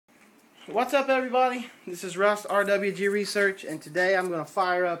What's up, everybody? This is Russ, RWG Research, and today I'm going to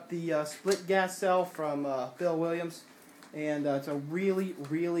fire up the split gas cell from Bill Williams. And it's a really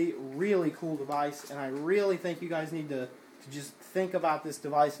cool device, and I really think you guys need to just think about this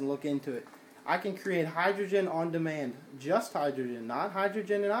device and look into it. I can create hydrogen on demand, just hydrogen, not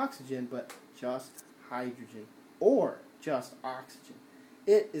hydrogen and oxygen, but just hydrogen or just oxygen.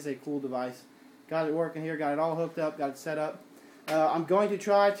 It is a cool device. Got it working here, got it all hooked up, got it set up. I'm going to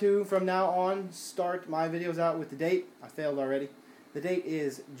try to, from now on, start my videos out with the date. I failed already. The date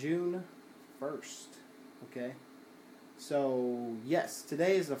is June 1st. Okay? So, yes,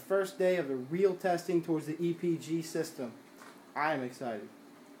 today is the first day of the real testing towards the EPG system. I am excited.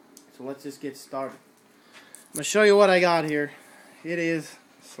 So let's just get started. I'm going to show you what I got here. It is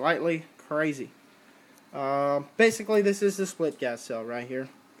slightly crazy. Basically, this is the split gas cell right here.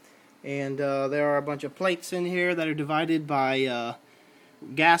 And there are a bunch of plates in here that are divided by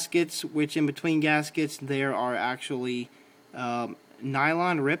gaskets, which in between gaskets there are actually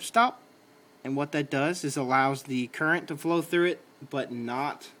nylon ripstop. And what that does is allows the current to flow through it, but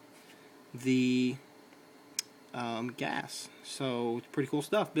not the gas. So it's pretty cool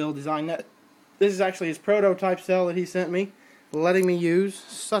stuff. Bill designed that. This is actually his prototype cell that he sent me, letting me use.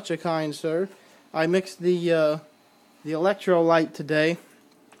 Such a kind sir. I mixed the electrolyte today.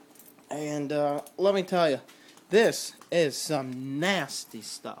 And let me tell you, this is some nasty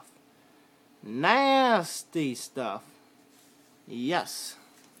stuff. Nasty stuff. Yes.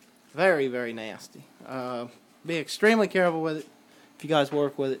 Very nasty. Be extremely careful with it if you guys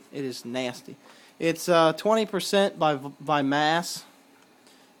work with it. It is nasty. It's 20% by mass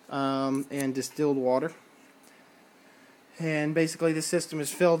and distilled water. And basically the system is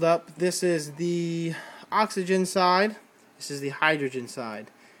filled up. This is the oxygen side. This is the hydrogen side.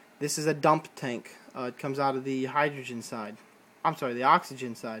 This is a dump tank. It comes out of the hydrogen side. I'm sorry, the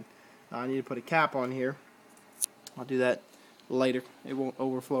oxygen side. I need to put a cap on here. I'll do that later. It won't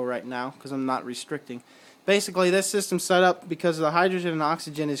overflow right now because I'm not restricting. Basically, this system's set up because the hydrogen and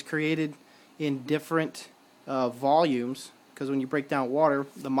oxygen is created in different volumes. Because when you break down water,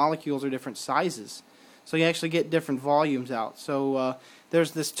 the molecules are different sizes. So you actually get different volumes out. So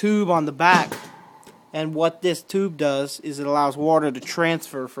there's this tube on the back. And what this tube does is it allows water to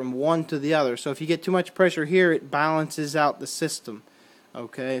transfer from one to the other. So if you get too much pressure here, it balances out the system.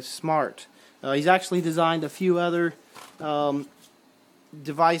 Okay, it's smart. He's actually designed a few other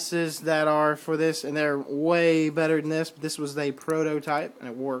devices that are for this, and they're way better than this. But this was a prototype, and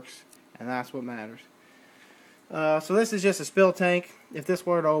it works, and that's what matters. So this is just a spill tank. If this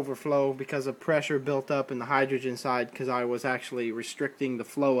were to overflow because of pressure built up in the hydrogen side, because I was actually restricting the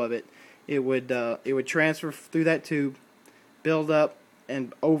flow of it, it would transfer through that tube, build up,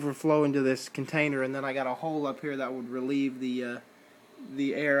 and overflow into this container. And then I got a hole up here that would relieve the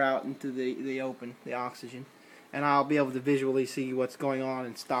air out into the open, the oxygen. And I'll be able to visually see what's going on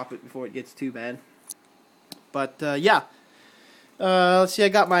and stop it before it gets too bad. But yeah, let's see. I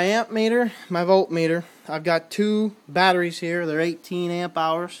got my amp meter, my voltmeter. I've got two batteries here. They're 18 amp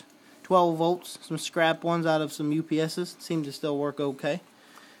hours, 12 volts. Some scrap ones out of some UPSs. Seem to still work okay.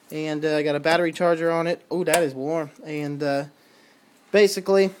 And I got a battery charger on it. Oh, that is warm. And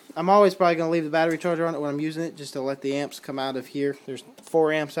basically, I'm always probably going to leave the battery charger on it when I'm using it, just to let the amps come out of here. There's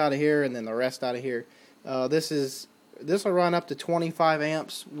 4 amps out of here, and then the rest out of here. This will run up to 25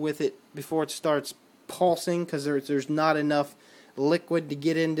 amps with it before it starts pulsing, because there's not enough liquid to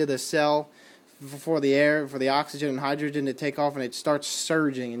get into the cell for the oxygen and hydrogen to take off, and it starts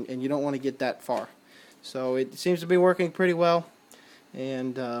surging, and you don't want to get that far. So it seems to be working pretty well.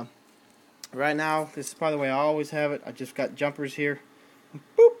 And right now, this is probably the way I always have it. I just got jumpers here.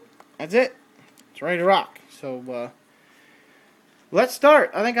 Boop! That's it. It's ready to rock. So let's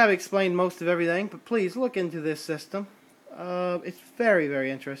start. I think I've explained most of everything, but please look into this system. It's very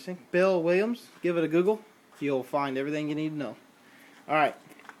interesting. Bill Williams. Give it a Google. You'll find everything you need to know. Alright.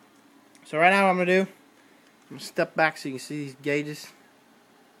 So right now what I'm going to do, I'm going to step back so you can see these gauges.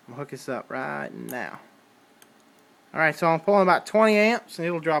 I'm going to hook this up right now. Alright, so I'm pulling about 20 amps, and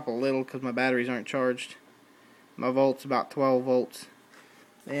it'll drop a little because my batteries aren't charged. My volt's about 12 volts.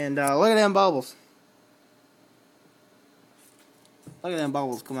 And look at them bubbles. Look at them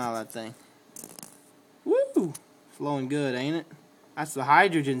bubbles come out of that thing. Woo! Flowing good, ain't it? That's the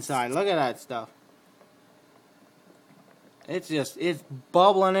hydrogen side. Look at that stuff. It's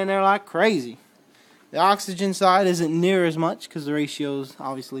bubbling in there like crazy. The oxygen side isn't near as much because the ratio is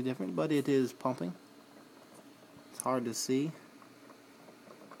obviously different, but it is pumping. Hard to see.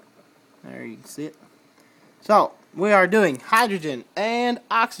 There you can see it. So we are doing hydrogen and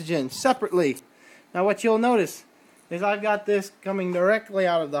oxygen separately. Now what you'll notice is I've got this coming directly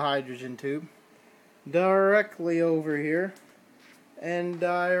out of the hydrogen tube, directly over here, and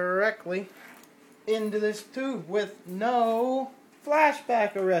directly into this tube with no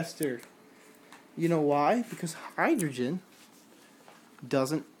flashback arrestor. You know why? Because hydrogen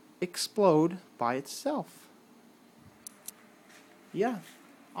doesn't explode by itself. Yeah,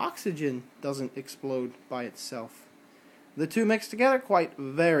 oxygen doesn't explode by itself. The two mixed together, quite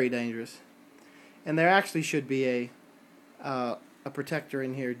very dangerous. And there actually should be a protector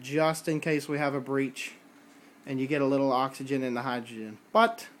in here just in case we have a breach and you get a little oxygen in the hydrogen.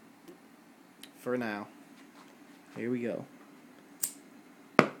 But for now, here we go.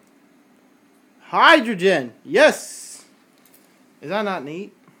 Hydrogen! Yes! Is that not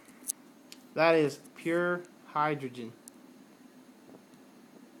neat? That is pure hydrogen.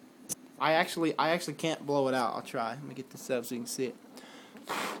 I actually can't blow it out. I'll try. Let me get this up so you can see it.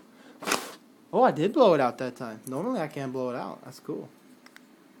 Oh, I did blow it out that time. Normally I can't blow it out. That's cool.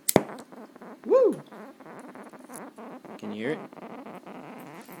 Woo! Can you hear it?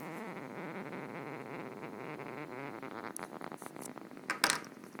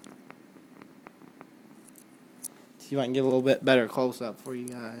 See if I can get a little bit better close up for you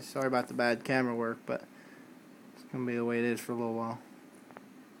guys. Sorry about the bad camera work, but it's going to be the way it is for a little while.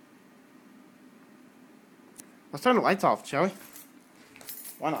 Let's turn the lights off, shall we?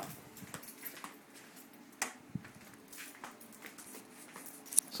 Why not?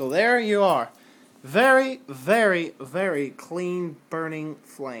 So there you are. Very, very, very clean burning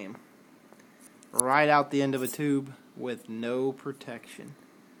flame. Right out the end of a tube with no protection.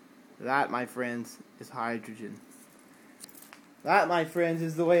 That, my friends, is hydrogen. That, my friends,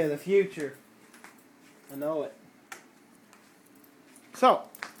 is the way of the future. I know it. So,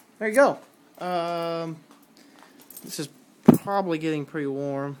 there you go. This is probably getting pretty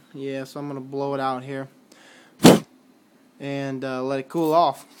warm. Yeah, so I'm going to blow it out here. And let it cool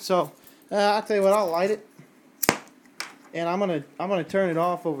off. So, I'll tell you what, I'll light it. And I'm gonna turn it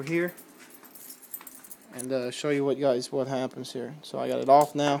off over here. And show you what happens here. So I got it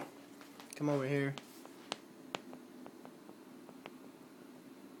off now. Come over here.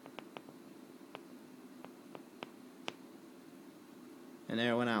 And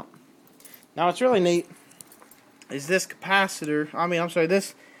there it went out. Now what's really neat is this capacitor.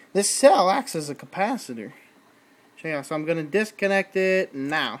 This cell acts as a capacitor. Yeah, so I'm going to disconnect it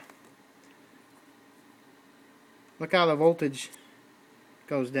now. Look how the voltage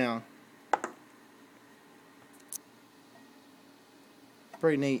goes down.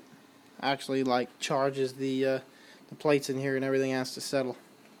 Pretty neat. Actually, like, charges the plates in here and everything has to settle.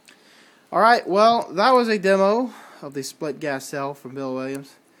 Alright, well, that was a demo of the split gas cell from Bill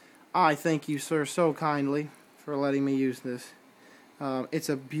Williams. I thank you, sir, so kindly for letting me use this. It's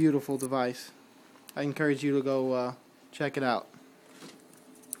a beautiful device. I encourage you to go check it out.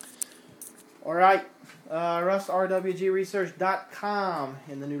 Alright, RussRWGResearch.com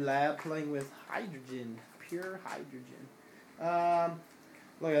in the new lab playing with hydrogen, pure hydrogen.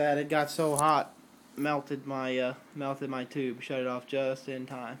 Look at that, it got so hot, melted my tube, shut it off just in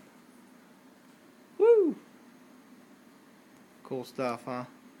time. Woo! Cool stuff, huh?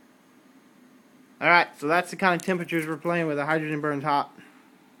 Alright, so that's the kind of temperatures we're playing with. The hydrogen burns hot.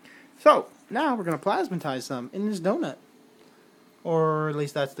 So, now we're going to plasmatize some in this donut. Or at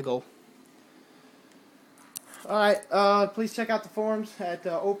least that's the goal. Alright, please check out the forums at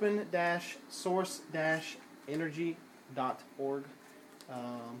open-source-energy.org.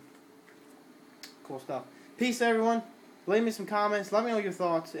 Cool stuff. Peace, everyone. Leave me some comments. Let me know your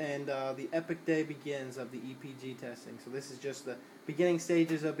thoughts. And the epic day begins of the EPG testing. So this is just the beginning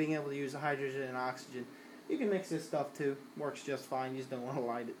stages of being able to use the hydrogen and oxygen. You can mix this stuff too. Works just fine. You just don't want to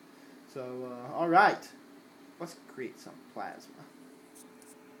light it. So, alright. Let's create some plasma.